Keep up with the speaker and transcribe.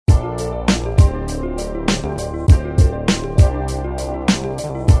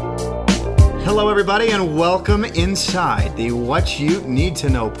Hello, everybody, and welcome inside the What You Need to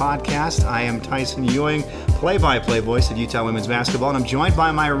Know podcast. I am Tyson Ewing, play-by-play voice of Utah women's basketball, and I'm joined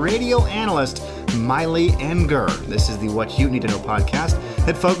by my radio analyst, Miley Enger. This is the What You Need to Know podcast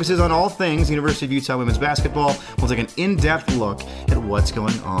that focuses on all things University of Utah women's basketball. We'll take an in-depth look at what's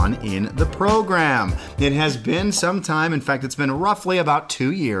going on in the program. It has been some time. In fact, it's been roughly about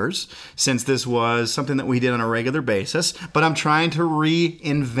 2 years since this was something that we did on a regular basis, but I'm trying to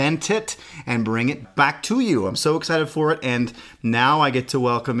reinvent it and bring it back to you. I'm so excited for it, and now I get to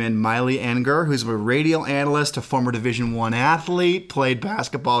welcome in Miley Enger, who's a radio analyst, a former Division I athlete, played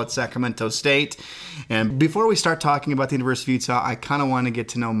basketball at Sacramento State. And before we start talking about the University of Utah, I kind of want to get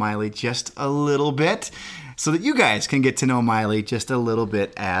to know Miley just a little bit so that you guys can get to know Miley just a little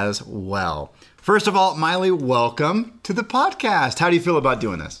bit as well. First of all, Miley, welcome to the podcast. How do you feel about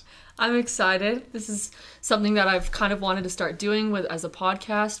doing this? I'm excited. This is something that I've kind of wanted to start doing as a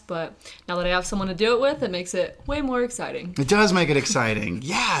podcast, but now that I have someone to do it with, it makes it way more exciting. It does make it exciting.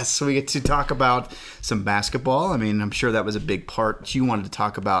 Yes, we get to talk about some basketball. I mean, I'm sure that was a big part you wanted to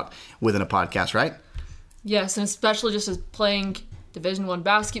talk about within a podcast, right? Yes, and especially just as playing Division I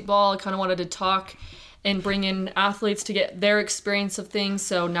basketball, I kind of wanted to talk and bring in athletes to get their experience of things.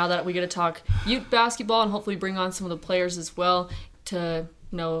 So now that we get to talk Ute basketball and hopefully bring on some of the players as well to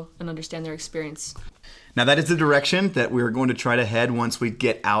know and understand their experience. Now, that is the direction that we're going to try to head once we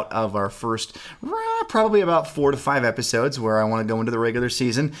get out of our first, probably about 4 to 5 episodes where I want to go into the regular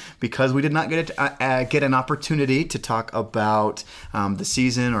season, because we did not get an opportunity to talk about the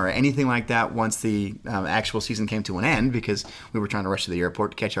season or anything like that once the actual season came to an end, because we were trying to rush to the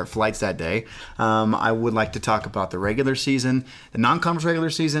airport to catch our flights that day. I would like to talk about the regular season, the non-conference regular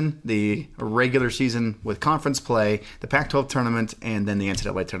season, the regular season with conference play, the Pac-12 tournament, and then the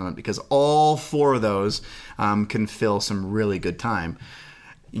NCAA tournament, because all 4 of those can fill some really good time.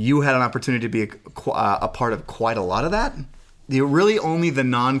 You had an opportunity to be a part of quite a lot of that. Really only the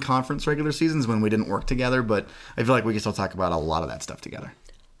non-conference regular seasons when we didn't work together, but I feel like we can still talk about a lot of that stuff together.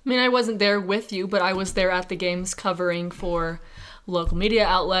 I mean, I wasn't there with you, but I was there at the games covering for local media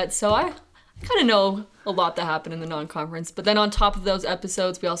outlets, so I kind of know a lot that happened in the non-conference. But then on top of those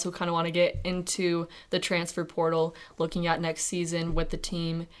episodes, we also kind of want to get into the transfer portal, looking at next season with the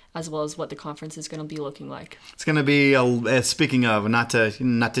team, as well as what the conference is going to be looking like. It's going to be, speaking of, not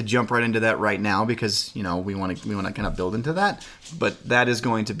to jump right into that right now, because we want to kind of build into that, but that is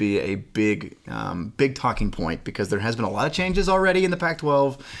going to be a big talking point, because there has been a lot of changes already in the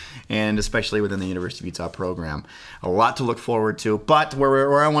Pac-12, and especially within the University of Utah program. A lot to look forward to, but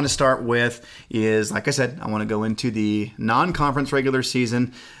where I want to start with is, like I said, I want to go into the non-conference regular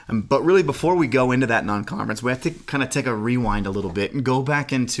season. But really, before we go into that non-conference, we have to kind of take a rewind a little bit and go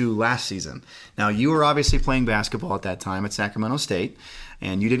back into last season. Now, you were obviously playing basketball at that time at Sacramento State,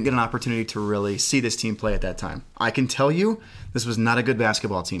 and you didn't get an opportunity to really see this team play at that time. I can tell you, this was not a good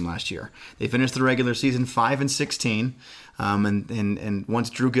basketball team last year. They finished the regular season 5-16, and once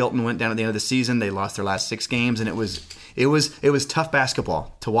Drew Gilton went down at the end of the season, they lost their last 6 games, and it was tough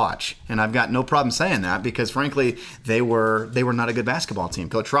basketball to watch. And I've got no problem saying that, because frankly, they were not a good basketball team.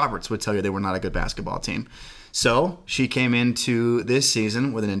 Coach Roberts would tell you they were not a good basketball team. So she came into this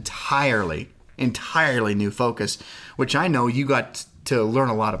season with an entirely new focus, which I know you got to learn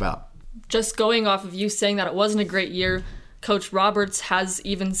a lot about. Just going off of you saying that it wasn't a great year, Coach Roberts has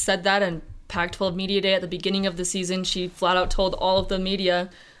even said that in Pac-12 Media Day at the beginning of the season. She flat out told all of the media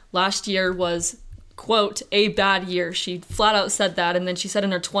last year was, quote, a bad year. She flat out said that, and then she said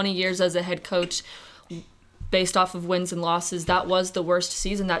in her 20 years as a head coach, based off of wins and losses, that was the worst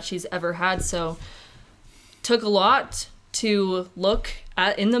season that she's ever had. So took a lot to look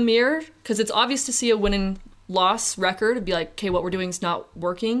at in the mirror, because it's obvious to see a win and loss record and be like, okay, what we're doing is not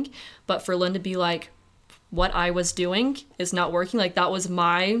working. But for Lynn to be like, what I was doing is not working, like that was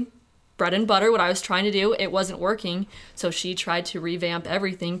my bread and butter, what I was trying to do, it wasn't working. So she tried to revamp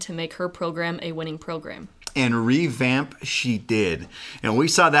everything to make her program a winning program. And revamp she did. And we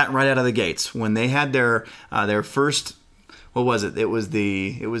saw that right out of the gates when they had their first, what was it? It was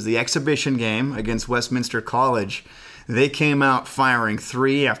the exhibition game against Westminster College. They came out firing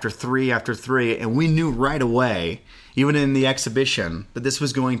 3 after 3 after 3, and we knew right away, even in the exhibition, that this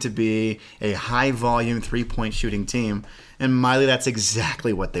was going to be a high-volume three-point shooting team. And Miley, that's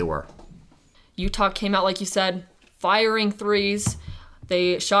exactly what they were. Utah came out, like you said, firing threes.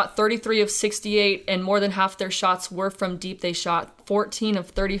 They shot 33 of 68, and more than half their shots were from deep. They shot 14 of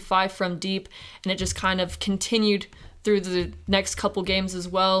 35 from deep, and it just kind of continued through the next couple games as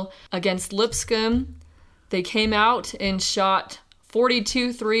well. Against Lipscomb, they came out and shot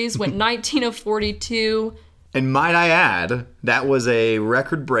 42 threes, went 19 of 42, And might I add, that was a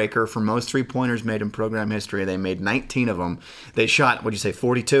record breaker for most three-pointers made in program history. They made 19 of them. They shot, what'd you say,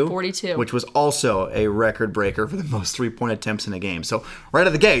 42? 42. Which was also a record breaker for the most three-point attempts in a game. So right out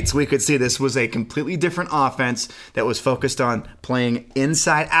of the gates, we could see this was a completely different offense that was focused on playing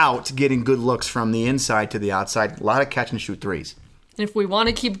inside out, getting good looks from the inside to the outside. A lot of catch-and-shoot threes. And if we want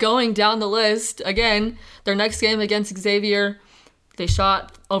to keep going down the list, again, their next game against Xavier, they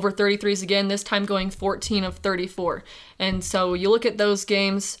shot over 33s again, this time going 14 of 34. And so you look at those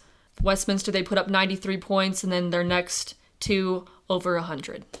games, Westminster, they put up 93 points, and then their next two over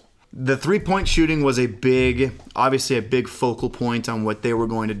 100. The three-point shooting was obviously a big focal point on what they were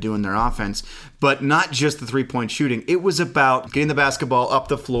going to do in their offense, but not just the three-point shooting. It was about getting the basketball up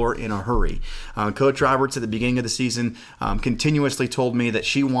the floor in a hurry. Coach Roberts at the beginning of the season continuously told me that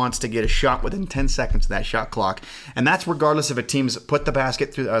she wants to get a shot within 10 seconds of that shot clock, and that's regardless if a team's put the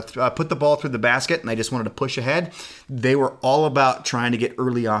ball through the basket and they just wanted to push ahead. They were all about trying to get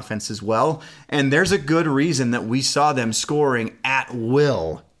early offense as well, and there's a good reason that we saw them scoring at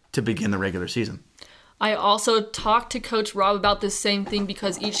will to begin the regular season. I also talked to Coach Rob about this same thing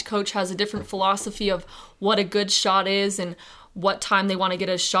because each coach has a different philosophy of what a good shot is and what time they want to get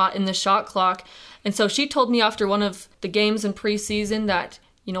a shot in the shot clock. And so she told me after one of the games in preseason that,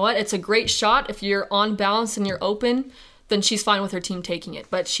 you know what, it's a great shot. If you're on balance and you're open, then she's fine with her team taking it.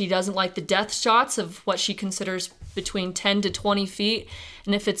 But she doesn't like the death shots of what she considers between 10 to 20 feet.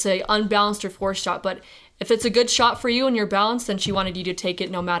 And if it's a unbalanced or forced shot, but if it's a good shot for you and you're balanced, then she wanted you to take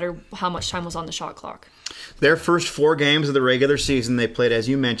it no matter how much time was on the shot clock. Their first 4 games of the regular season, they played, as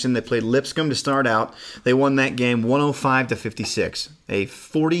you mentioned, they played Lipscomb to start out. They won that game 105-56, a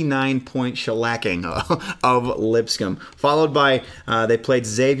 49-point shellacking of Lipscomb. Followed by, they played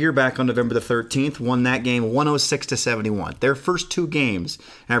Xavier back on November the 13th, won that game 106-71. Their first 2 games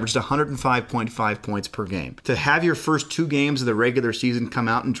averaged 105.5 points per game. To have your first 2 games of the regular season come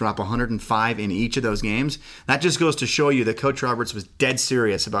out and drop 105 in each of those games, that just goes to show you that Coach Roberts was dead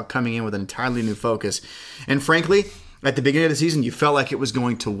serious about coming in with an entirely new focus. And frankly, at the beginning of the season, you felt like it was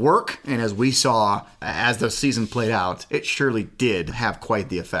going to work, and as we saw as the season played out, it surely did have quite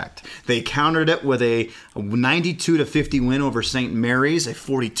the effect. They countered it with a 92-50 win over St. Mary's, a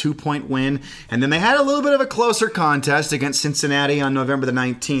 42-point win, and then they had a little bit of a closer contest against Cincinnati on November the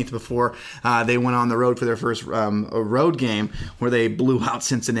 19th before they went on the road for their first road game, where they blew out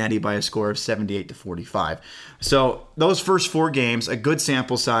Cincinnati by a score of 78-45. So those first 4 games, a good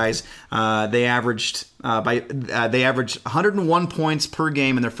sample size. They averaged 101 points per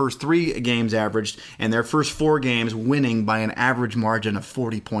game in their first 3 games averaged, and their first 4 games winning by an average margin of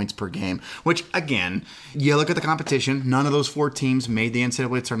 40 points per game, which, again, you look at the competition, none of those 4 teams made the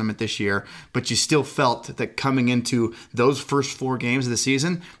NCAA tournament this year, but you still felt that coming into those first 4 games of the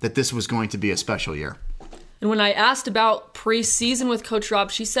season, that this was going to be a special year. And when I asked about preseason with Coach Rob,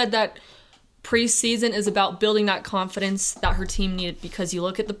 she said that preseason is about building that confidence that her team needed, because you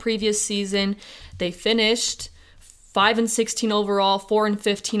look at the previous season, they finished 5-16 overall,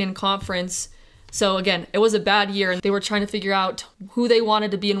 4-15 in conference. So again, it was a bad year, and they were trying to figure out who they wanted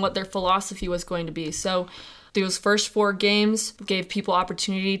to be and what their philosophy was going to be. So those first 4 games gave people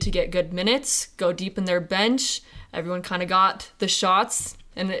opportunity to get good minutes, go deep in their bench. Everyone kind of got the shots,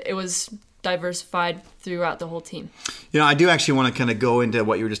 and it was diversified throughout the whole team. You know, I do actually want to kind of go into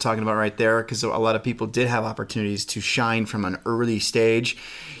what you were just talking about right there, because a lot of people did have opportunities to shine from an early stage.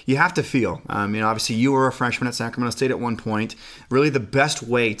 You have to feel, obviously you were a freshman at Sacramento State at one point. Really the best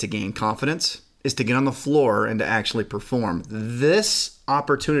way to gain confidence is to get on the floor and to actually perform. This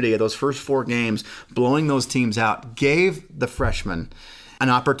opportunity of those first 4 games, blowing those teams out, gave the freshmen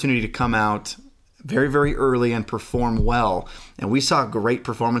an opportunity to come out very, very early and perform well. And we saw great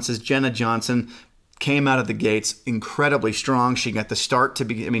performances. Jenna Johnson came out of the gates incredibly strong. She got the start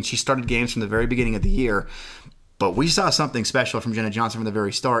she started games from the very beginning of the year. But we saw something special from Jenna Johnson from the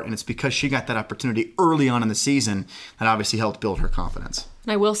very start, and it's because she got that opportunity early on in the season that obviously helped build her confidence.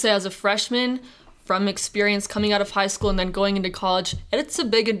 And I will say, as a freshman, from experience coming out of high school and then going into college, it's a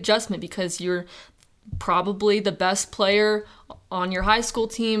big adjustment because you're probably the best player on your high school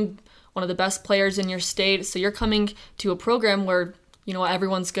team, one of the best players in your state. So you're coming to a program where,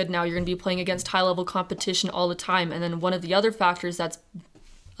 everyone's good now. You're going to be playing against high-level competition all the time. And then one of the other factors that's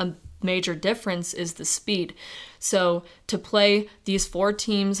a major difference is the speed. So to play these 4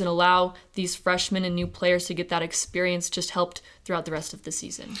 teams and allow these freshmen and new players to get that experience just helped throughout the rest of the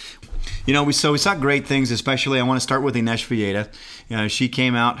season. We saw great things, especially I want to start with Ines Villeda. She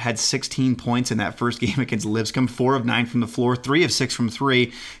came out, had 16 points in that first game against Lipscomb, 4 of 9 from the floor, 3 of 6 from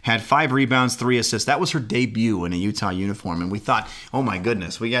 3, had 5 rebounds, 3 assists. That was her debut in a Utah uniform, and we thought, oh my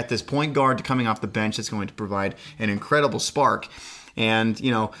goodness, we got this point guard coming off the bench that's going to provide an incredible spark. And,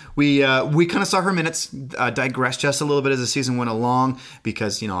 we kind of saw her minutes digress just a little bit as the season went along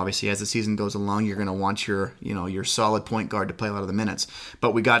because, obviously as the season goes along, you're going to want your solid point guard to play a lot of the minutes.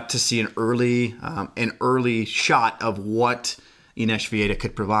 But we got to see an early shot of what Ines Villeda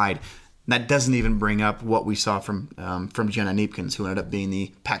could provide. That doesn't even bring up what we saw from Jenna Neepkins, who ended up being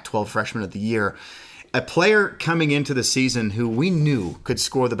the Pac-12 Freshman of the Year. A player coming into the season who we knew could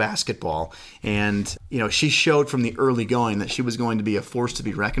score the basketball. And, she showed from the early going that she was going to be a force to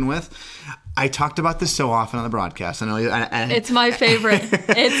be reckoned with. I talked about this so often on the broadcast. I know it's my favorite.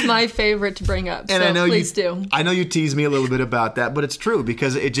 It's my favorite to bring up. And so please do. I know you tease me a little bit about that, but it's true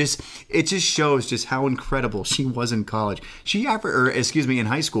because it just shows just how incredible she was in college. In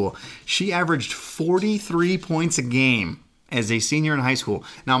high school, she averaged 43 points a game as a senior in high school.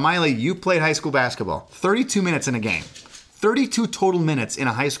 Now, Miley, you played high school basketball. 32 minutes in a game. 32 total minutes in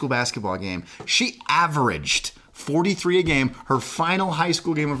a high school basketball game. She averaged 43 a game. Her final high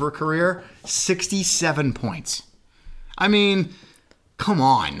school game of her career, 67 points. I mean, come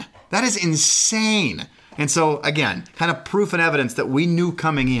on. That is insane. And so, again, kind of proof and evidence that we knew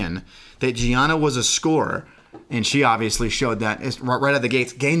coming in that Gianna was a scorer. And she obviously showed that right out of the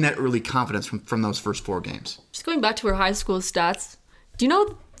gates, gained that early confidence from those first 4 games. Just going back to her high school stats, do you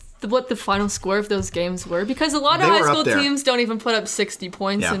know what the final score of those games were? Because a lot of high school teams don't even put up 60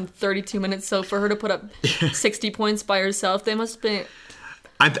 points in 32 minutes. So for her to put up 60 points by herself, they must be...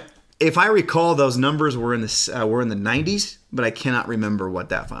 If I recall, those numbers were in the 90s, but I cannot remember what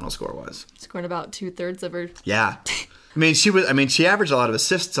that final score was. Scoring about 2/3 of her... Yeah. She averaged a lot of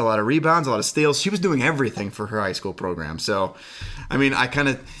assists, a lot of rebounds, a lot of steals. She was doing everything for her high school program. So, I kind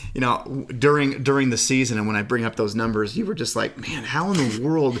of, during the season and when I bring up those numbers, you were just like, man, how in the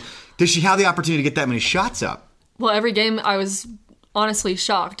world did she have the opportunity to get that many shots up? Well, every game I was honestly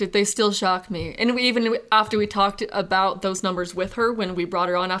shocked. They still shock me. And even after we talked about those numbers with her when we brought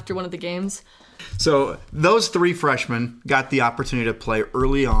her on after one of the games. So those 3 freshmen got the opportunity to play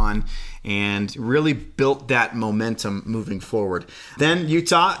early on and really built that momentum moving forward. Then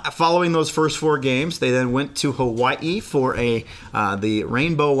Utah, following those first 4 games, they then went to Hawaii for the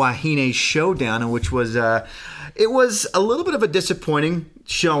Rainbow Wahine Showdown, which was it was a little bit of a disappointing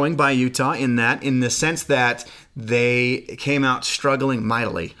showing by Utah in the sense that they came out struggling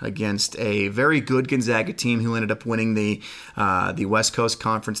mightily against a very good Gonzaga team who ended up winning the West Coast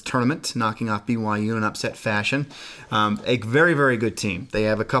Conference tournament, knocking off BYU in an upset fashion. A very, very good team. They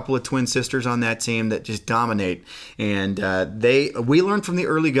have a couple of twin sisters on that team that just dominate, and we learned from the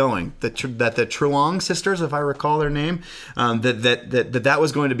early going that the Truong sisters, if I recall their name, that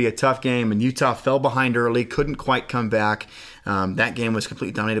was going to be a tough game, and Utah fell behind early, couldn't quite come back. That game was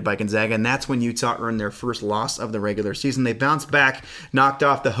completely dominated by Gonzaga, and that's when Utah earned their first loss of the regular season. They bounced back, knocked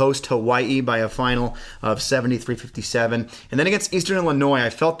off the host Hawaii by a final of 73-57. And then against Eastern Illinois, I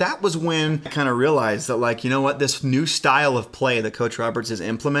felt that was when I kind of realized that, this new style of play that Coach Roberts is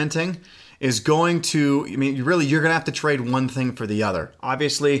implementing is going to, you're going to have to trade one thing for the other.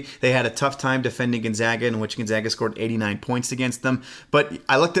 Obviously, they had a tough time defending Gonzaga, in which Gonzaga scored 89 points against them. But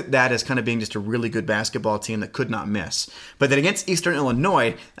I looked at that as kind of being just a really good basketball team that could not miss. But then against Eastern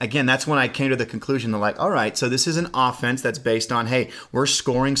Illinois, again, that's when I came to the conclusion that, all right, so this is an offense that's based on, hey, we're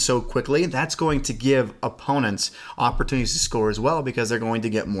scoring so quickly. That's going to give opponents opportunities to score as well because they're going to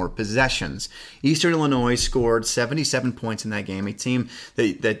get more possessions. Eastern Illinois scored 77 points in that game, a team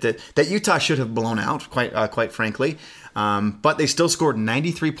that Utah should have blown out, quite frankly. But they still scored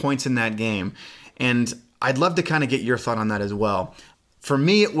 93 points in that game. And I'd love to kind of get your thought on that as well. For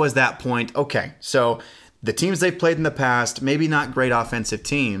me, it was that point, okay, so the teams they've played in the past, maybe not great offensive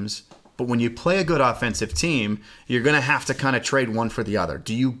teams, but when you play a good offensive team, you're going to have to kind of trade one for the other.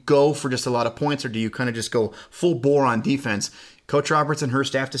 Do you go for just a lot of points, or do you kind of just go full bore on defense? Coach Roberts and her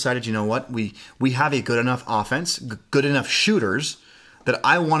staff decided, you know what, we have a good enough offense, good enough shooters, that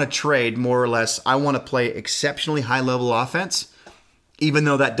I want to trade more or less. I want to play exceptionally high-level offense, even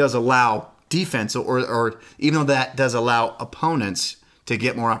though that does allow defense or even though that does allow opponents to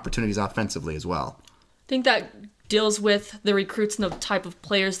get more opportunities offensively as well. I think that deals with the recruits and the type of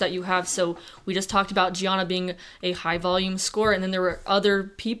players that you have. So we just talked about Gianna being a high volume scorer, and then there were other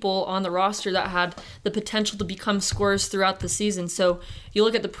people on the roster that had the potential to become scorers throughout the season. So you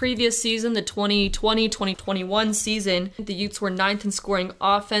look at the previous season, the 2020-2021 season, the Utes were 9th in scoring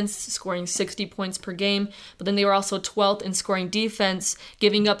offense, scoring 60 points per game, but then they were also 12th in scoring defense,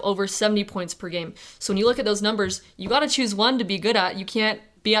 giving up over 70 points per game. So when you look at those numbers, you got to choose one to be good at. You can't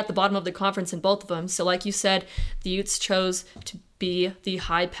be at the bottom of the conference in both of them. So like you said, the Utes chose to be the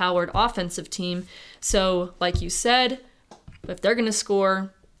high-powered offensive team. So like you said, if they're going to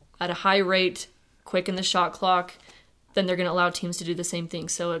score at a high rate, quick in the shot clock, then they're going to allow teams to do the same thing.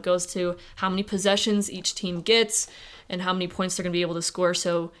 So it goes to how many possessions each team gets and how many points they're going to be able to score.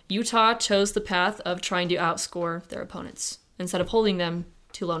 So Utah chose the path of trying to outscore their opponents instead of holding them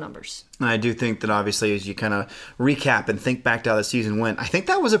to low numbers. I do think that obviously as you kind of recap and think back to how the season went, I think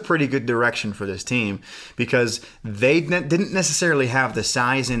that was a pretty good direction for this team because they didn't necessarily have the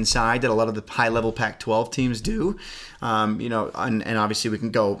size inside that a lot of the high-level Pac-12 teams do. And obviously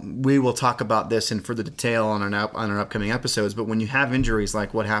we will talk about this in further detail on our upcoming episodes, but when you have injuries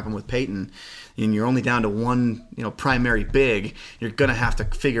like what happened with Peyton, and you're only down to one, primary big, you're going to have to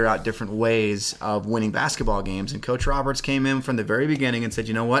figure out different ways of winning basketball games. And Coach Roberts came in from the very beginning and said,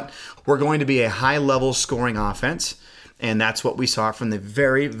 you know what? We're going to be a high-level scoring offense. And that's what we saw from the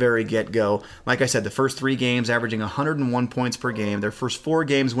very, very get-go. Like I said, the first 3 games averaging 101 points per game. Their first 4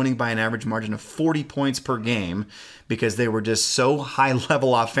 games winning by an average margin of 40 points per game because they were just so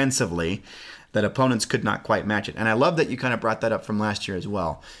high-level offensively that opponents could not quite match it. And I love that you kind of brought that up from last year as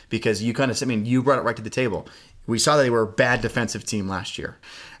well because you brought it right to the table. We saw that they were a bad defensive team last year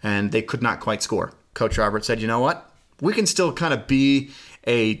and they could not quite score. Coach Roberts said, you know what? We can still kind of be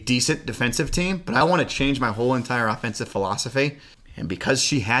a decent defensive team, but I want to change my whole entire offensive philosophy. And because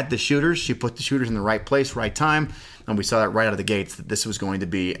she had the shooters, she put the shooters in the right place, right time, and we saw that right out of the gates that this was going to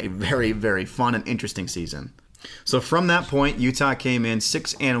be a very, very fun and interesting season. So from that point, Utah came in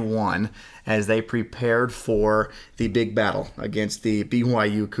 6-1 as they prepared for the big battle against the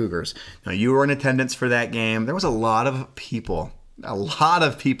BYU Cougars. Now, you were in attendance for that game. There was a lot of people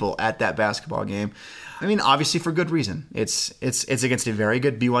at that basketball game. I mean, obviously for good reason. It's against a very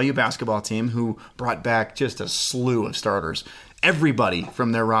good BYU basketball team who brought back just a slew of starters. Everybody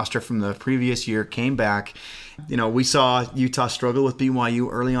from their roster from the previous year came back. We saw Utah struggle with BYU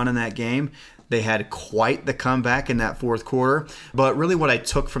early on in that game. They had quite the comeback in that fourth quarter. But really what I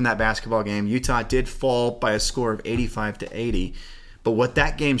took from that basketball game, Utah did fall by a score of 85-80. But what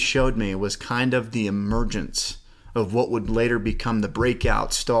that game showed me was kind of the emergence of what would later become the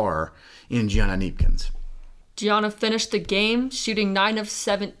breakout star in Gianna Kneepkens. Gianna finished the game shooting 9 of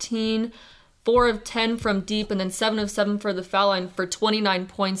 17, 4 of 10 from deep, and then 7 of 7 for the foul line for 29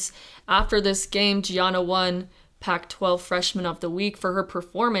 points. After this game, Gianna won Pac-12 Freshman of the Week for her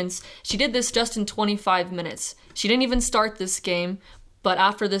performance. She did this just in 25 minutes. She didn't even start this game, but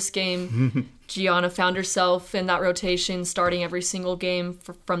after this game, Gianna found herself in that rotation, starting every single game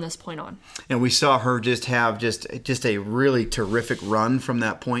from this point on. And we saw her just have just a really terrific run from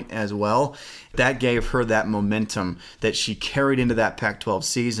that point as well. That gave her that momentum that she carried into that Pac-12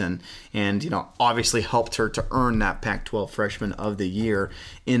 season and, obviously helped her to earn that Pac-12 Freshman of the Year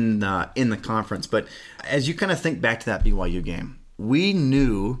in the conference. But as you kind of think back to that BYU game, we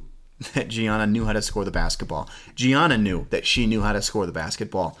knew that Gianna knew how to score the basketball. Gianna knew that she knew how to score the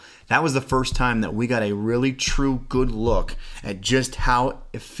basketball. That was the first time that we got a really true good look at just how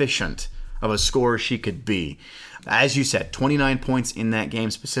efficient of a scorer she could be. As you said, 29 points in that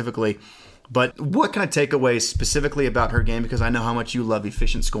game specifically. But what kind of takeaways specifically about her game, because I know how much you love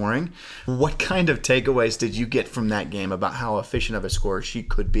efficient scoring, what kind of takeaways did you get from that game about how efficient of a scorer she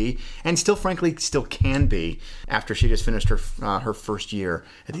could be and still can be after she just finished her first year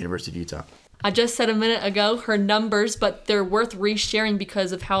at the University of Utah? I just said a minute ago her numbers, but they're worth resharing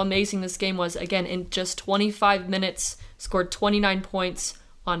because of how amazing this game was. Again, in just 25 minutes, scored 29 points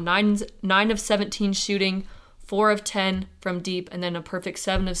on 9 of 17 shooting, 4 of 10 from deep, and then a perfect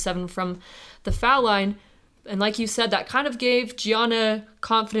 7 of 7 from the foul line. And like you said, that kind of gave Gianna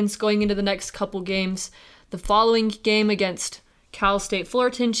confidence going into the next couple games. The following game against Cal State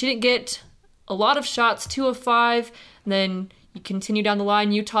Fullerton, she didn't get a lot of shots, 2 of 5. And then you continue down the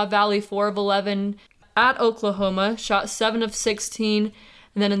line, Utah Valley, 4 of 11. At Oklahoma, shot 7 of 16.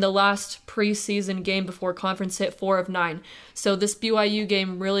 And then in the last preseason game before conference hit, 4 of 9. So this BYU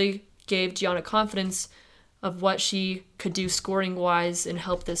game really gave Gianna confidence of what she could do scoring-wise and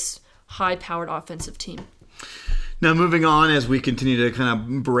help this high-powered offensive team. Now moving on as we continue to kind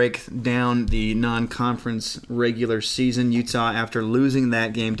of break down the non-conference regular season, Utah, after losing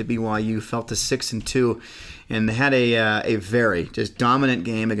that game to BYU, fell to 6-2 and they had a very just dominant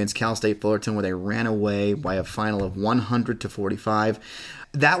game against Cal State Fullerton where they ran away by a final of 100-45.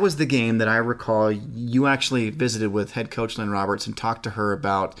 That was the game that I recall you actually visited with head coach Lynn Roberts and talked to her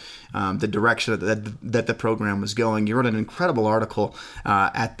about the direction that the program was going. You wrote an incredible article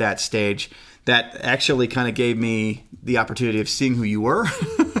at that stage that actually kind of gave me the opportunity of seeing who you were.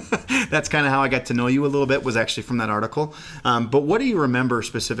 That's kind of how I got to know you a little bit, was actually from that article. But what do you remember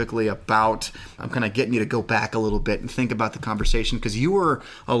specifically about, I'm kind of getting you to go back a little bit and think about the conversation, because you were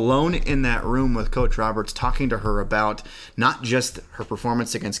alone in that room with Coach Roberts talking to her about not just her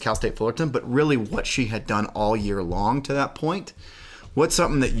performance against Cal State Fullerton, but really what she had done all year long to that point. What's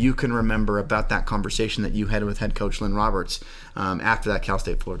something that you can remember about that conversation that you had with head coach Lynn Roberts after that Cal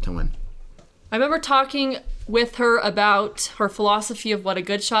State Fullerton win? I remember talking with her about her philosophy of what a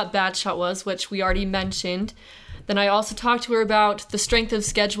good shot, bad shot was, which we already mentioned. Then I also talked to her about the strength of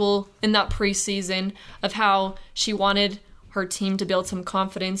schedule in that preseason, of how she wanted her team to build some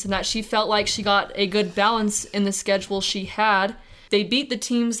confidence and that she felt like she got a good balance in the schedule she had. They beat the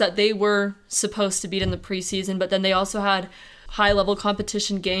teams that they were supposed to beat in the preseason, but then they also had high-level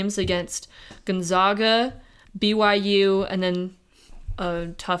competition games against Gonzaga, BYU, and then a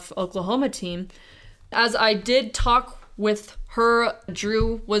tough Oklahoma team. As I did talk with her,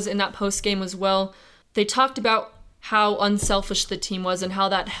 Drew was in that post game as well. They talked about how unselfish the team was and how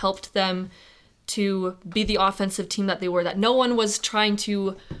that helped them to be the offensive team that they were, that no one was trying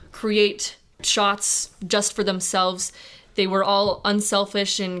to create shots just for themselves. They were all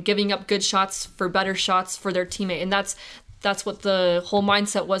unselfish and giving up good shots for better shots for their teammate. And that's what the whole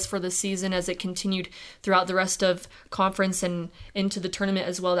mindset was for the season as it continued throughout the rest of conference and into the tournament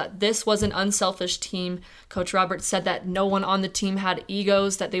as well, that this was an unselfish team. Coach Roberts said that no one on the team had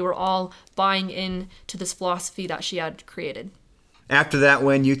egos, that they were all buying in to this philosophy that she had created. After that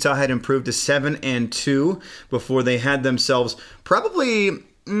win, Utah had improved to 7-2 before they had themselves probably...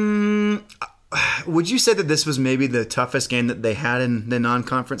 would you say that this was maybe the toughest game that they had in the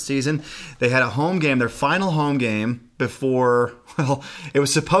non-conference season? They had a home game, their final home game before, well, it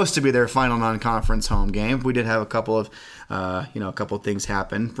was supposed to be their final non-conference home game. We did have a couple of things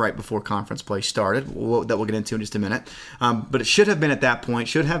happen right before conference play started that we'll get into in just a minute. But it should have been at that point,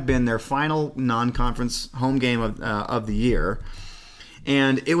 should have been their final non-conference home game of the year.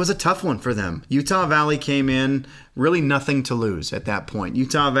 And it was a tough one for them. Utah Valley came in really nothing to lose at that point.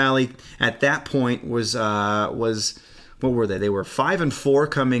 Utah Valley at that point was what were they? They were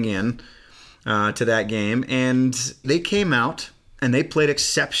 5-4 coming in to that game, and they came out and they played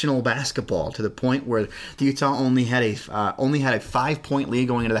exceptional basketball to the point where Utah only had a 5-point lead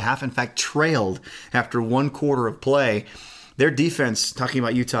going into the half. In fact, trailed after one quarter of play. Their defense, talking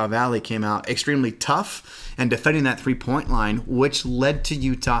about Utah Valley, came out extremely tough and defending that three-point line, which led to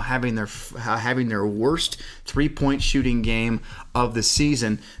Utah having their worst three-point shooting game of the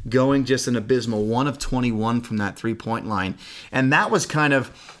season, going just an abysmal 1 of 21 from that three-point line. And that was kind of,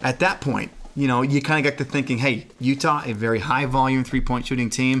 at that point, you kind of got to thinking, hey, Utah, a very high-volume three-point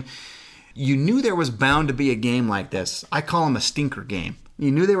shooting team. You knew there was bound to be a game like this. I call them a stinker game.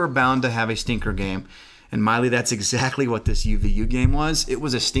 You knew they were bound to have a stinker game. And Miley, that's exactly what this UVU game was. It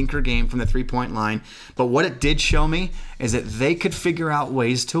was a stinker game from the three-point line. But what it did show me is that they could figure out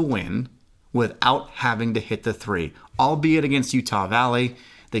ways to win without having to hit the three. Albeit against Utah Valley,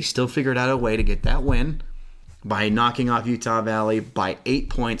 they still figured out a way to get that win by knocking off Utah Valley by 8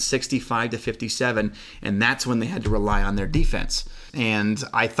 points, 65-57. And that's when they had to rely on their defense. And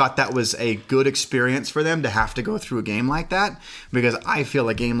I thought that was a good experience for them to have to go through a game like that, because I feel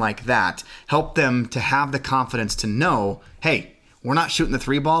a game like that helped them to have the confidence to know, hey, we're not shooting the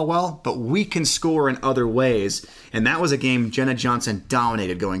three ball well, but we can score in other ways. And that was a game Jenna Johnson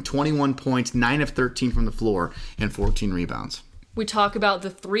dominated, going 21 points, 9 of 13 from the floor, and 14 rebounds. We talk about the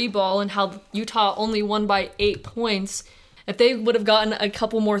three ball and how Utah only won by 8 points. If they would have gotten a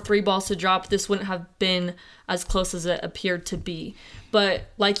couple more three balls to drop, this wouldn't have been as close as it appeared to be. But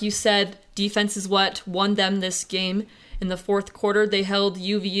like you said, defense is what won them this game. In the fourth quarter, they held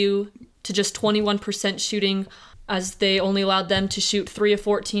UVU to just 21% shooting, as they only allowed them to shoot 3 of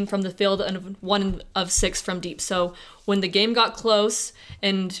 14 from the field and 1 of 6 from deep. So when the game got close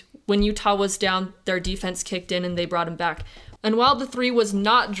and when Utah was down, their defense kicked in and they brought them back. And while the three was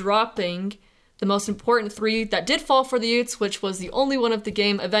not dropping, the most important three that did fall for the Utes, which was the only one of the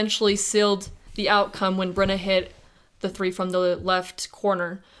game, eventually sealed the outcome when Brenna hit the three from the left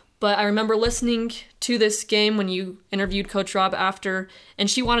corner. But I remember listening to this game when you interviewed Coach Rob after, and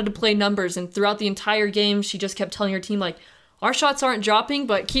she wanted to play numbers. And throughout the entire game, she just kept telling her team, like, our shots aren't dropping,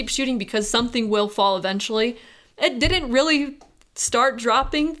 but keep shooting because something will fall eventually. It didn't really start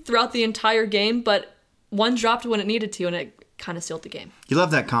dropping throughout the entire game, but one dropped when it needed to, and it kind of sealed the game. You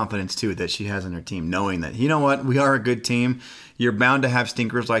love that confidence, too, that she has in her team, knowing that, you know what, we are a good team. You're bound to have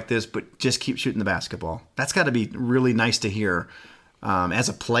stinkers like this, but just keep shooting the basketball. That's got to be really nice to hear as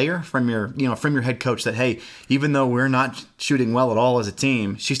a player from your head coach that, hey, even though we're not shooting well at all as a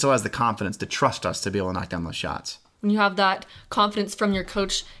team, she still has the confidence to trust us to be able to knock down those shots. When you have that confidence from your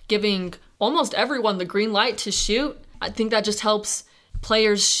coach giving almost everyone the green light to shoot, I think that just helps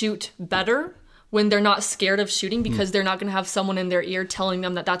players shoot better when they're not scared of shooting, because they're not going to have someone in their ear telling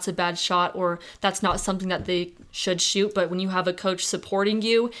them that that's a bad shot or that's not something that they should shoot. But when you have a coach supporting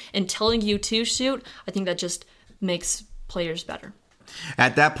you and telling you to shoot, I think that just makes players better.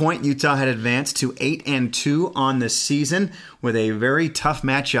 At that point, Utah had advanced to 8-2 on the season with a very tough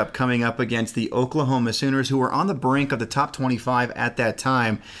matchup coming up against the Oklahoma Sooners, who were on the brink of the top 25 at that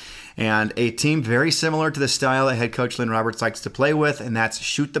time. And a team very similar to the style that head coach Lynn Roberts likes to play with, and that's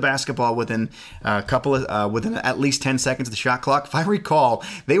shoot the basketball within within at least 10 seconds of the shot clock. If I recall,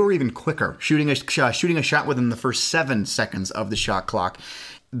 they were even quicker, shooting a shot within the first 7 seconds of the shot clock.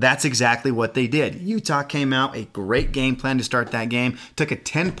 That's exactly what they did. Utah came out, a great game plan to start that game, took a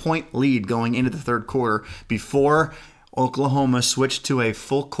 10-point lead going into the third quarter before Oklahoma switched to a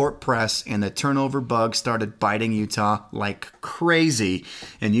full court press, and the turnover bug started biting Utah like crazy.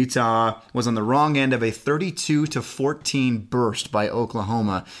 And Utah was on the wrong end of a 32-14 burst by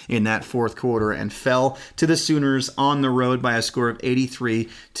Oklahoma in that fourth quarter and fell to the Sooners on the road by a score of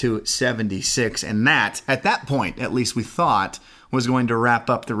 83-76. And that, at that point, at least we thought, was going to wrap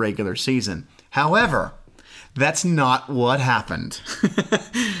up the regular season. However, that's not what happened.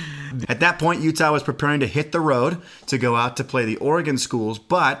 At that point, Utah was preparing to hit the road to go out to play the Oregon schools,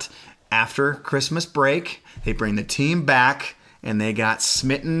 but after Christmas break, they bring the team back, and they got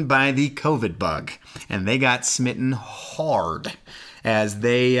smitten by the COVID bug, and they got smitten hard as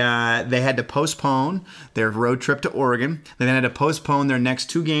they had to postpone their road trip to Oregon. They then had to postpone their next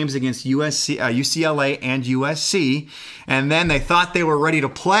 2 games against UCLA and USC, and then they thought they were ready to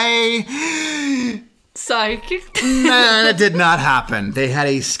play. Psych. Nah, that did not happen. They had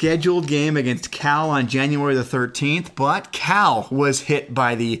a scheduled game against Cal on January the 13th, but Cal was hit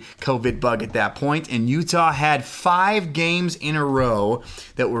by the COVID bug at that point, and Utah had 5 games in a row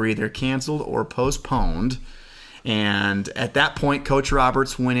that were either canceled or postponed. And at that point, Coach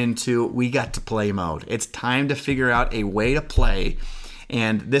Roberts went into, we got to play mode. It's time to figure out a way to play.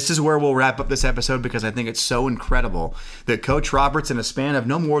 And this is where we'll wrap up this episode, because I think it's so incredible that Coach Roberts, in a span of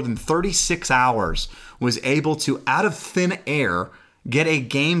no more than 36 hours, was able to, out of thin air, get a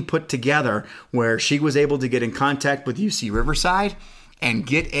game put together where she was able to get in contact with UC Riverside and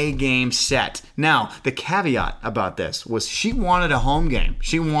get a game set. Now, the caveat about this was she wanted a home game.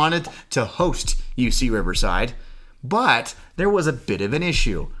 She wanted to host UC Riverside, but there was a bit of an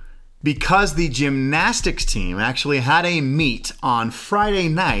issue. Because the gymnastics team actually had a meet on Friday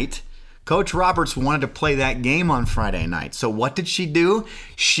night, Coach Roberts wanted to play that game on Friday night. So what did she do?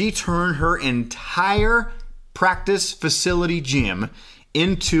 She turned her entire practice facility gym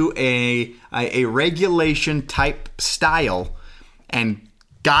into a regulation type style and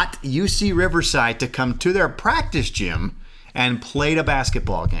got UC Riverside to come to their practice gym and played a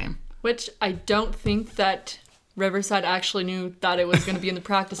basketball game. Which I don't think that Riverside actually knew that it was going to be in the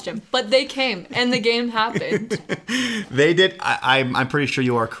practice gym, but they came and the game happened. They did. I'm pretty sure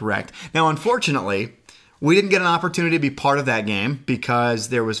you are correct. Now, unfortunately, we didn't get an opportunity to be part of that game because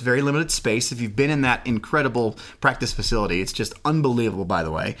there was very limited space. If you've been in that incredible practice facility, it's just unbelievable, by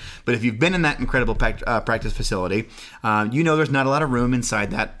the way. But if you've been in that incredible practice facility, you know there's not a lot of room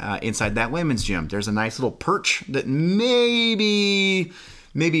inside that women's gym. There's a nice little perch that maybe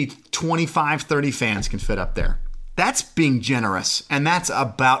 25, 30 fans can fit up there. That's being generous, and that's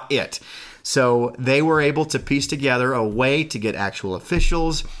about it. So they were able to piece together a way to get actual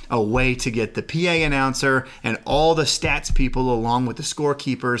officials, a way to get the PA announcer, and all the stats people along with the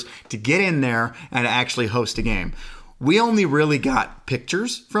scorekeepers to get in there and actually host a game. We only really got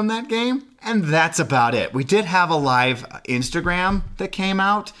pictures from that game, and that's about it. We did have a live Instagram that came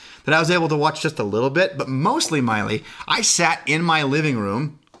out that I was able to watch just a little bit, but mostly, Miley, I sat in my living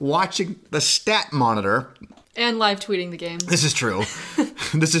room watching the stat monitor. And live tweeting the game. This is true.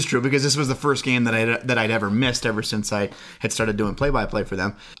 This is true because this was the first game that I'd ever missed ever since I had started doing play-by-play for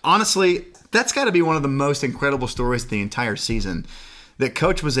them. Honestly, that's got to be one of the most incredible stories of the entire season. That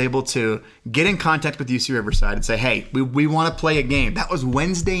Coach was able to get in contact with UC Riverside and say, hey, we want to play a game. That was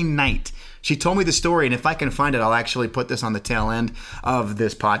Wednesday night. She told me the story, and if I can find it, I'll actually put this on the tail end of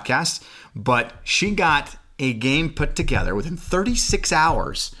this podcast. But she got a game put together within 36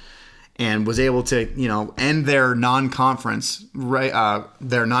 hours. and was able to, end their non-conference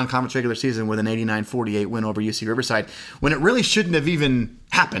regular season with an 89-48 win over UC Riverside when it really shouldn't have even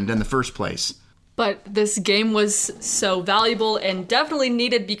happened in the first place. But this game was so valuable and definitely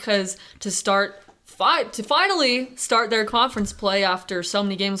needed because to finally start their conference play after so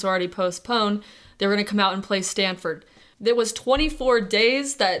many games were already postponed, they were going to come out and play Stanford. It was 24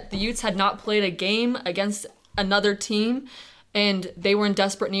 days that the Utes had not played a game against another team, and they were in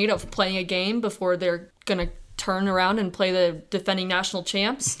desperate need of playing a game before they're going to turn around and play the defending national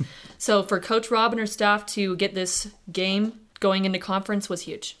champs. So for Coach Rob and her staff to get this game going into conference was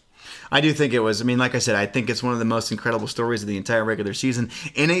huge. I do think it was. Like I said, I think it's one of the most incredible stories of the entire regular season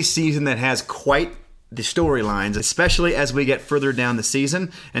in a season that has quite the storylines, especially as we get further down the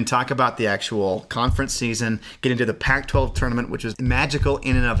season and talk about the actual conference season, get into the Pac-12 tournament, which was magical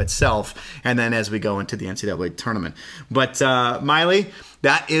in and of itself, and then as we go into the NCAA tournament. But Miley,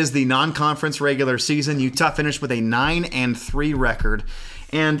 that is the non-conference regular season. Utah finished with a 9-3 record,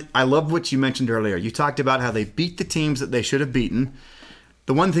 and I love what you mentioned earlier. You talked about how they beat the teams that they should have beaten.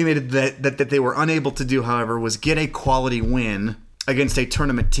 The one thing they did that they were unable to do, however, was get a quality win against a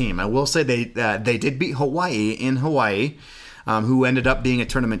tournament team. I will say they did beat Hawaii in Hawaii, who ended up being a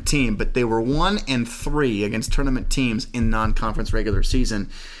tournament team, but they were 1-3 against tournament teams in non-conference regular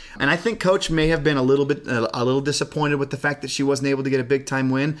season. And I think Coach may have been a little disappointed with the fact that she wasn't able to get a big-time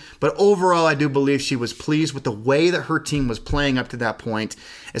win, but overall I do believe she was pleased with the way that her team was playing up to that point,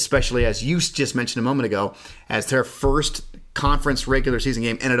 especially as you just mentioned a moment ago, as their first conference regular season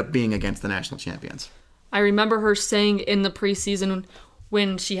game ended up being against the national champions. I remember her saying in the preseason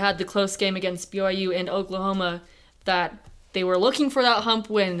when she had the close game against BYU and Oklahoma that they were looking for that hump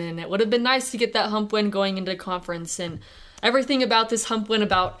win, and it would have been nice to get that hump win going into conference, and everything about this hump win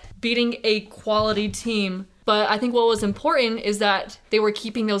about beating a quality team. But I think what was important is that they were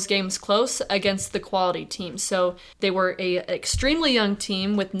keeping those games close against the quality team. So they were an extremely young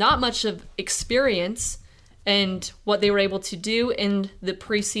team with not much of experience, and what they were able to do in the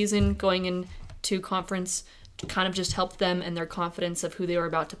preseason going into conference to kind of just help them and their confidence of who they were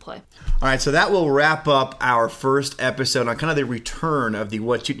about to play. All right, so that will wrap up our first episode on kind of the return of the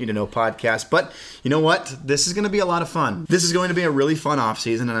What You Need to Know podcast. But you know what? This is going to be a lot of fun. This is going to be a really fun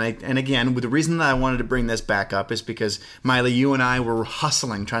offseason. And again, the reason that I wanted to bring this back up is because, Miley, you and I were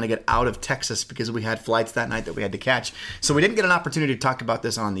hustling trying to get out of Texas because we had flights that night that we had to catch. So we didn't get an opportunity to talk about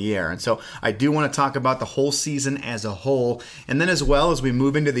this on the air. And so I do want to talk about the whole season as a whole. And then as well as we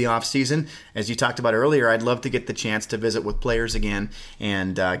move into the offseason, as you talked about earlier, I'd love to get the chance to visit with players again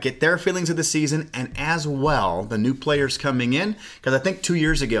and get their feelings of the season, and as well the new players coming in, because I think 2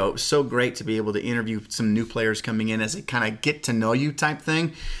 years ago it was so great to be able to interview some new players coming in as a kind of get to know you type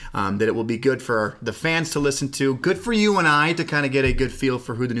thing, that it will be good for the fans to listen to, good for you and I to kind of get a good feel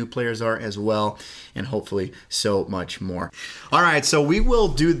for who the new players are as well, and hopefully so much more. All right, so we will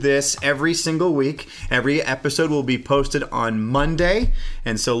do this every single week. Every episode will be posted on Monday,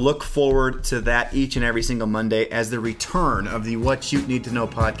 and so look forward to that each and every single Monday as the return of the What You Need to Know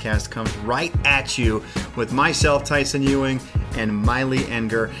podcast comes right at you with myself, Tyson Ewing, and Miley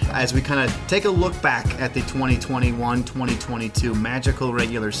Enger, as we kind of take a look back at the 2021-2022 magical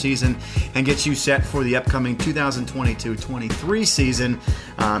regular season and get you set for the upcoming 2022-23 season,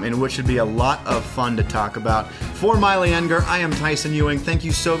 in which should be a lot of fun to talk about. For Miley Enger, I am Tyson Ewing. Thank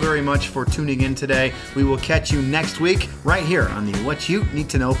you so very much for tuning in today. We will catch you next week right here on the What You Need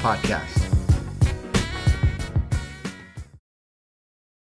to Know podcast.